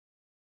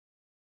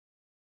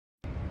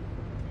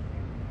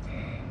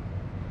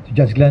to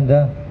Judge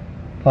Glenda,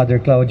 Father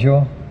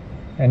Claudio,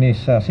 and his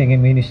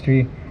singing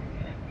ministry,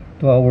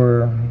 to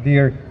our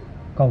dear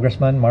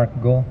Congressman Mark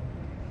Go,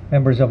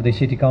 members of the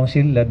City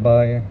Council led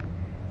by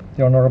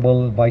the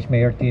Honorable Vice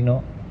Mayor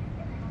Tino,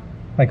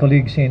 my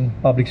colleagues in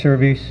public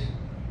service,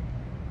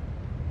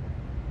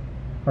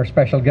 our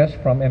special guest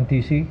from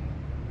MTC,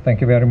 thank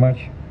you very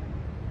much.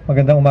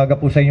 Magandang umaga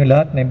po sa inyo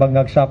lahat na ibang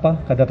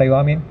nagsapa, kada tayo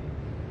amin.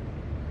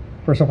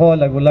 First of all,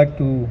 I would like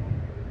to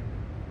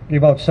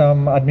give out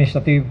some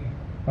administrative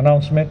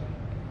announcement.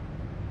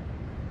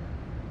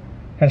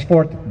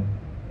 Henceforth,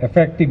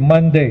 effective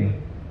Monday,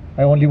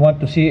 I only want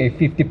to see a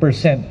 50%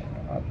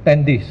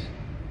 attendees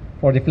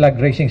for the flag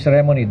raising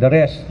ceremony. The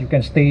rest, you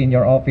can stay in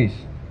your office.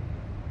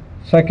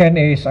 Second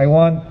is, I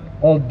want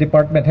all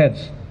department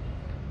heads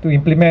to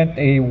implement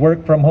a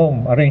work from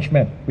home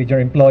arrangement with your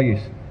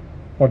employees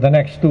for the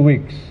next 2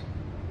 weeks.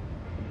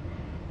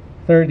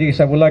 Third is,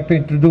 I would like to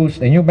introduce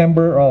a new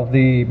member of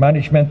the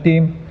management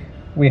team.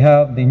 We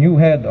have the new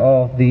head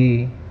of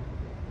the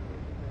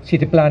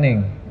City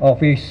Planning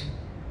Office,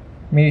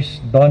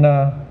 Miss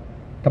Donna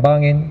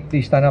Tabangin.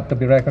 Please stand up to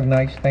be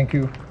recognized. Thank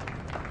you.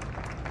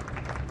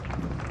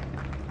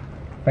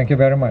 Thank you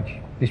very much.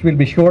 This will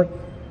be short.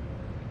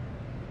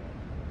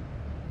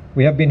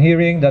 We have been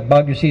hearing that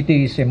Baguio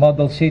City is a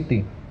model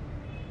city.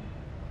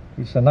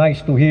 It's a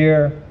nice to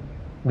hear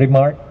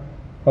remark.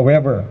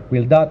 However,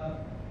 will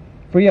that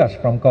free us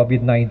from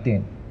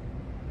COVID-19?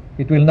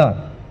 It will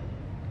not.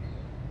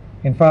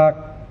 In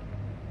fact,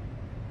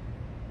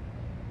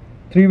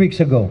 3 weeks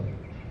ago,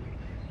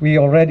 we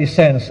already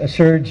sensed a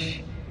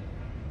surge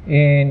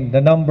in the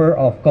number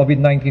of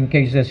COVID-19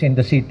 cases in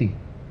the city.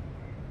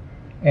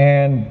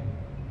 And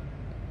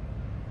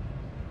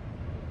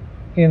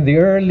in the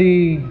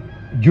early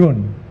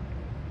June,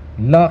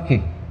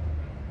 lucky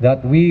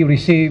that we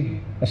received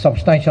a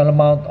substantial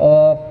amount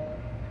of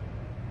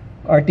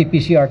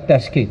RT-PCR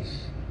test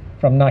kits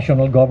from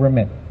national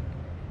government.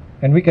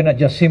 And we cannot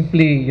just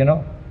simply,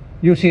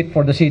 use it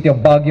for the city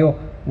of Baguio.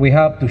 We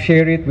have to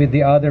share it with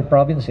the other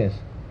provinces,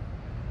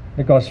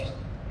 because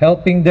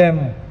helping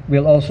them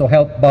will also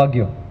help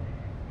Baguio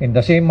in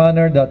the same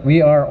manner that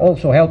we are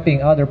also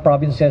helping other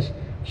provinces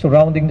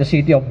surrounding the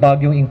city of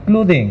Baguio,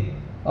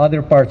 including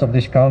other parts of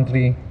this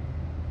country,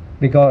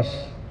 because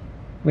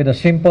with a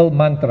simple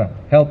mantra,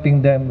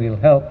 helping them will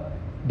help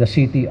the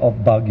city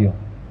of Baguio.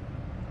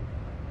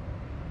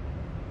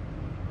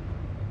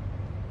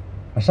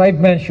 As I've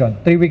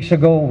mentioned, 3 weeks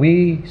ago,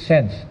 we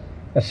sensed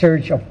a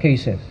surge of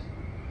cases.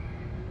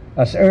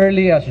 As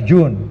early as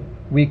June,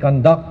 we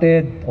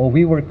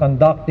were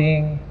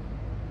conducting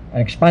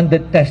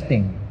expanded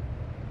testing.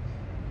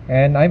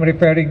 And I'm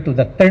referring to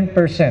the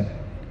 10%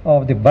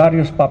 of the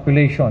various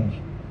populations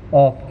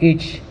of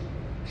each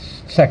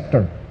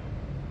sector.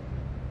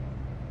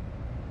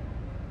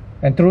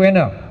 And true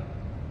enough,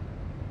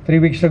 3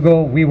 weeks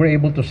ago, we were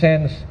able to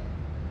sense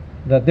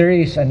that there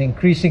is an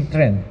increasing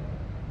trend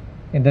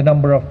in the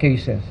number of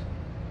cases.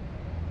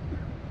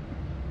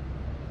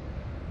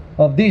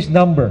 Of this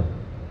number,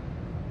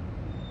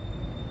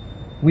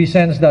 we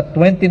sense that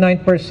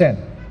 29%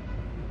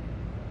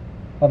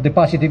 of the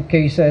positive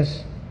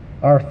cases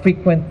are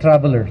frequent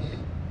travelers.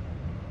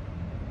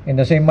 In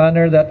the same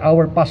manner that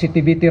our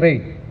positivity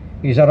rate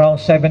is around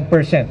 7%,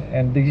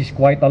 and this is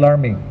quite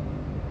alarming.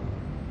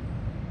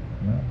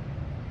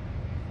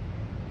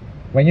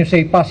 When you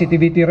say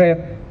positivity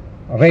rate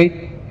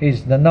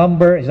is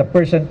a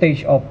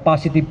percentage of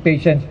positive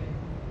patients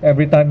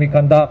every time we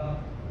conduct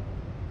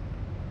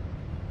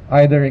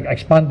either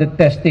expanded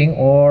testing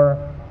or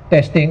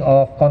testing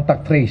of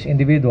contact trace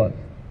individuals.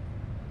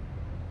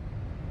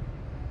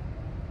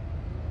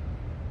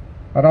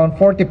 Around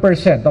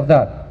 40%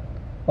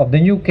 of the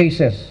new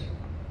cases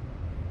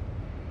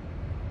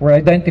were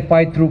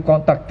identified through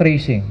contact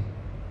tracing.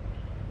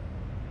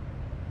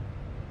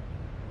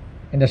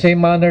 In the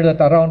same manner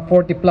that around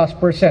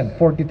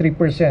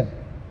 43%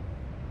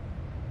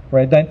 were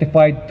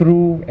identified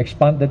through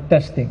expanded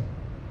testing.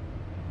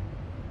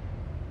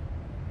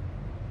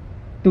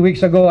 2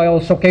 weeks ago, I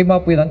also came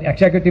up with an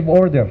executive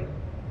order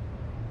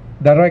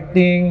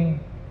directing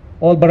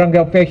all barangay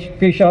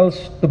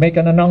officials to make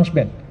an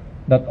announcement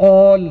that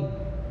all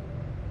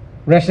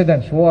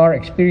residents who are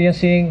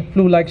experiencing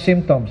flu-like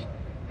symptoms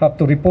have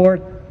to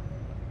report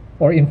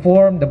or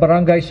inform the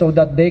barangay so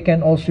that they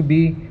can also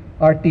be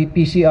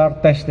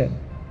RT-PCR tested.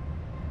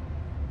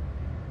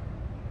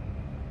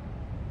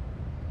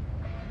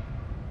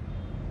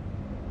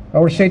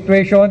 Our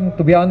situation,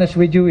 to be honest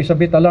with you, is a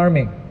bit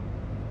alarming.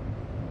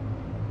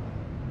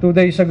 2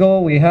 days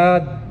ago, we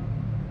had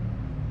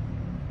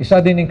a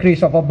sudden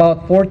increase of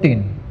about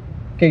 14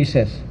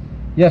 cases.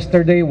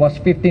 Yesterday was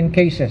 15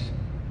 cases.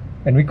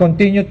 And we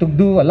continue to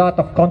do a lot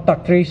of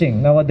contact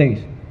tracing nowadays.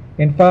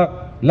 In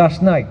fact,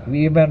 last night,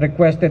 we even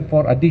requested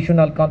for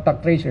additional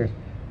contact tracers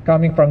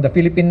coming from the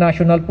Philippine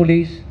National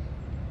Police,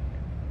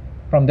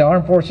 from the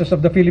Armed Forces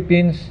of the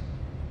Philippines,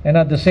 and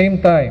at the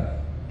same time,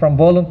 from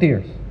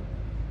volunteers.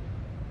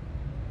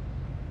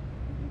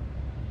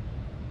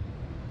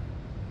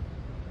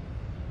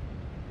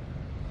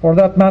 For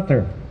that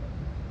matter,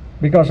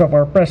 because of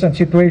our present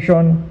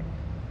situation,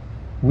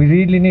 we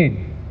really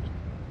need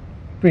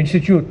to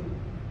institute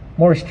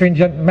more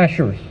stringent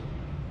measures.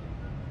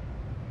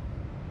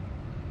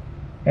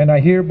 And I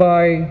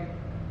hereby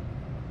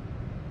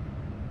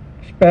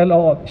spell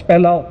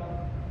out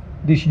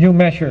these new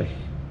measures.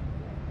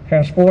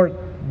 Henceforth,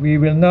 we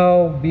will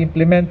now be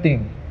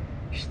implementing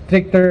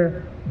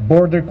stricter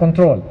border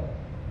control,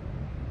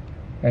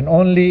 and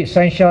only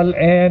essential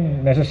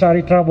and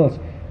necessary travels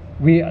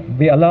will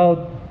be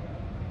allowed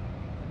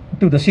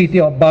to the city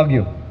of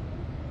Baguio.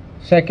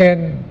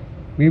 Second,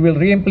 we will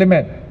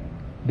re-implement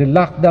the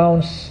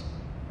lockdowns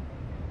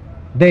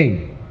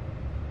day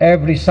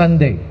every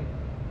Sunday.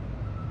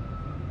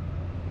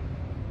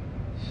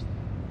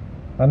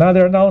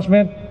 Another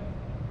announcement,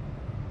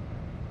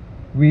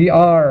 we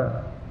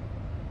are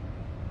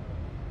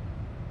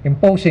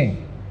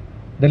imposing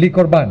the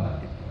liquor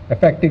ban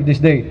effective this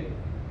date.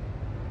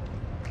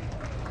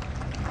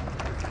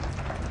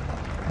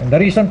 And the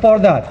reason for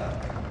that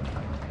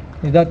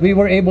is that we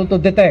were able to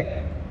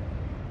detect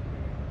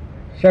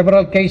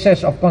several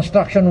cases of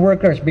construction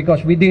workers,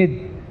 because we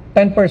did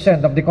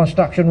 10% of the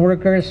construction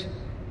workers,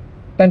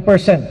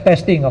 10%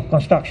 testing of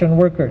construction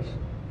workers,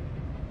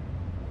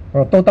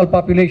 or total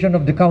population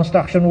of the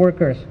construction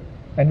workers.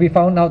 And we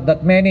found out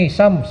that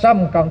some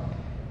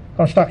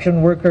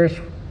construction workers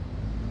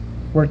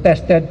were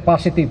tested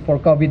positive for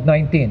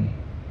COVID-19.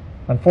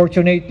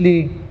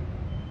 Unfortunately,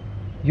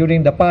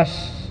 during the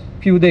past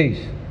few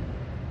days,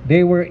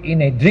 they were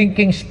in a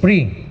drinking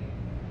spree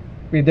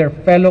with their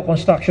fellow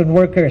construction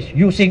workers,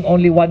 using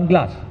only one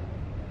glass.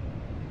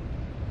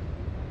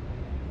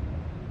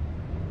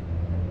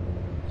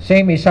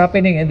 Same is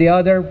happening in the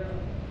other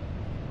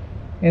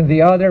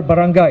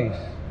barangays.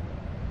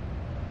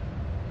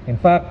 In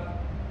fact,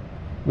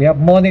 we have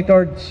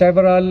monitored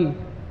several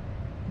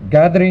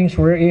gatherings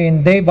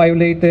wherein they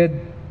violated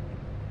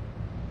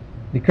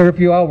the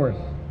curfew hours.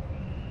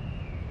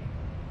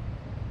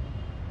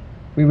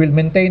 We will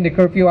maintain the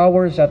curfew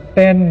hours at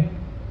 10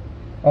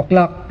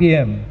 o'clock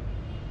p.m.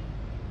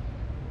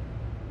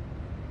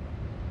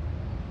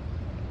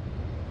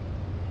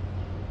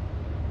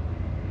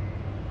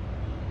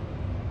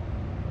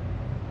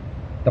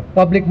 The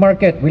public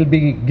market will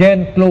be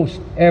again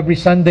closed every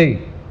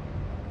Sunday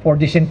for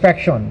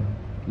disinfection.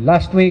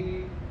 Last week,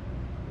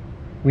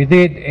 we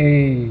did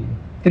a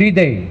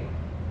 3-day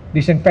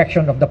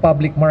disinfection of the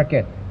public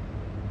market,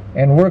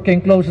 and working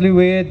closely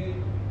with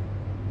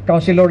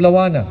Councilor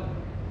Lawana,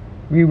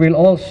 we will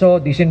also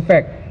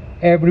disinfect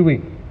every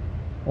week,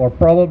 or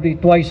probably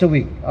twice a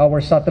week, our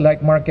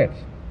satellite markets.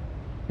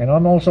 And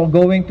I'm also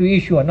going to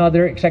issue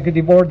another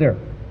executive order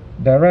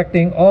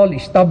directing all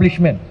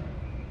establishments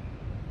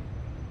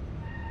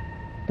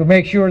to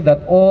make sure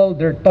that all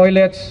their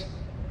toilets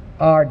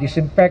are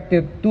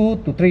disinfected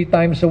 2 to 3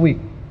 times a week.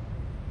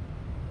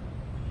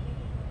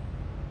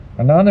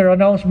 Another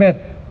announcement,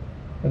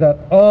 that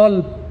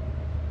all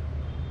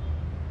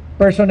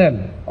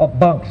personnel of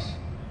banks,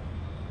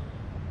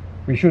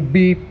 we should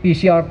be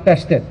PCR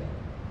tested.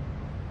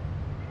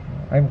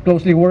 I'm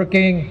closely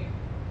working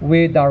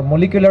with our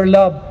molecular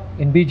lab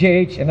in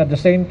BGH, and at the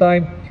same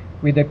time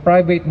with a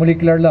private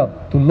molecular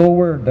lab, to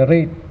lower the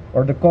rate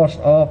or the cost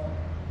of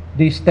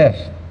these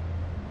tests.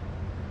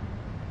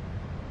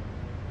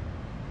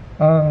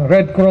 Ang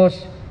Red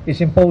Cross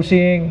is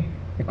imposing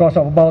a cost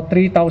of about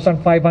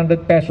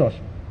 3,500 pesos.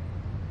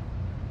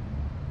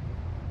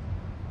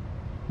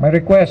 My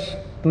request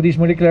to these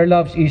molecular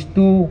labs is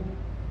to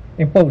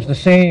impose the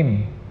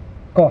same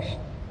cost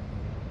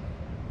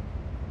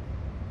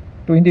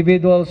to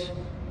individuals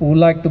who would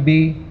like to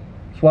be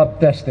swab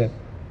tested.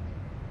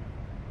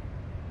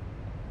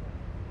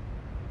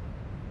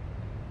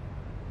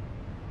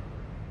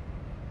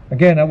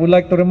 Again, I would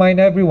like to remind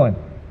everyone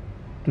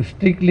to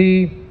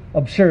strictly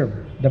observe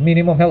the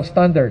minimum health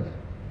standards.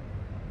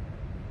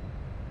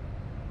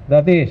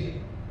 That is,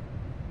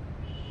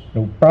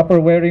 the proper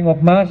wearing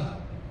of masks,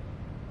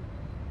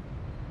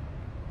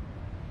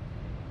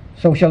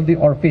 social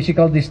or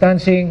physical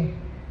distancing,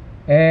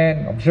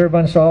 and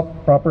observance of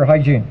proper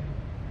hygiene.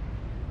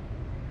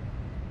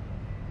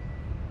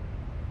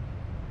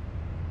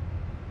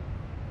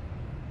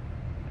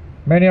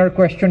 Many are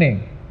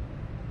questioning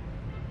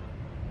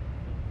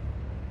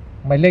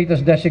my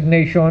latest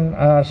designation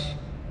as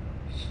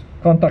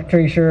contact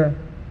tracer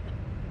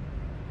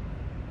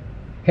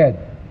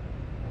head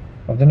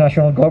of the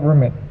national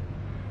government.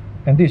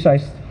 And this, I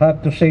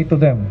have to say to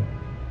them,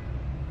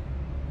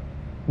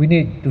 we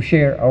need to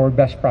share our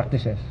best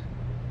practices.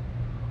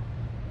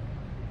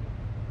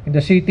 In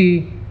the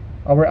city,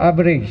 our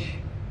average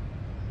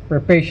per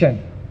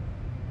patient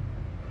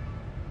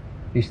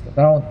is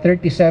around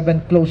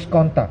 37 close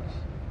contacts.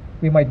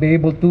 We might be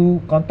able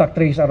to contact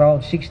trace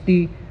around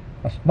 60,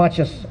 as much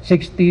as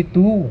 60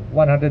 to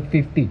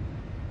 150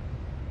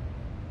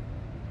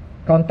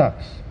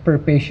 contacts per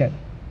patient.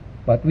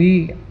 But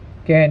we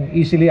can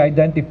easily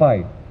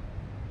identify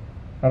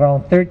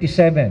around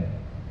 37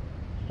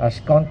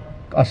 as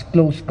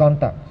close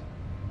contacts.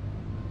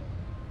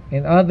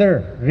 In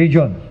other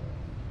regions,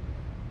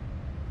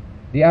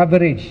 The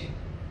average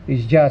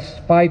is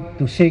just 5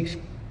 to 6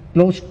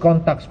 close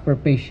contacts per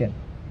patient.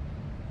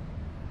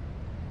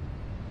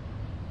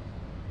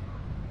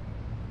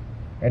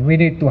 And we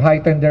need to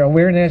heighten their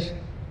awareness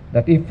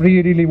that if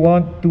we really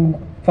want to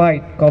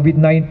fight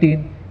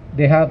COVID-19,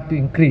 they have to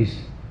increase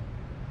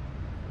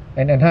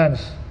and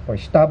enhance or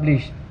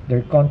establish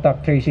their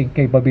contact tracing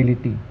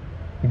capability.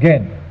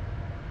 Again,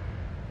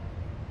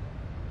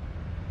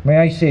 may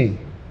I say,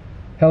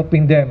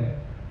 helping them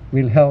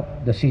will help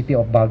the city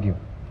of Baguio.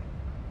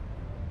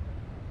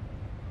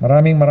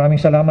 Maraming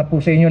salamat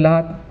po sa inyo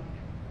lahat.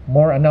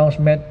 More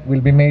announcement will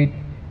be made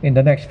in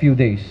the next few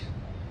days.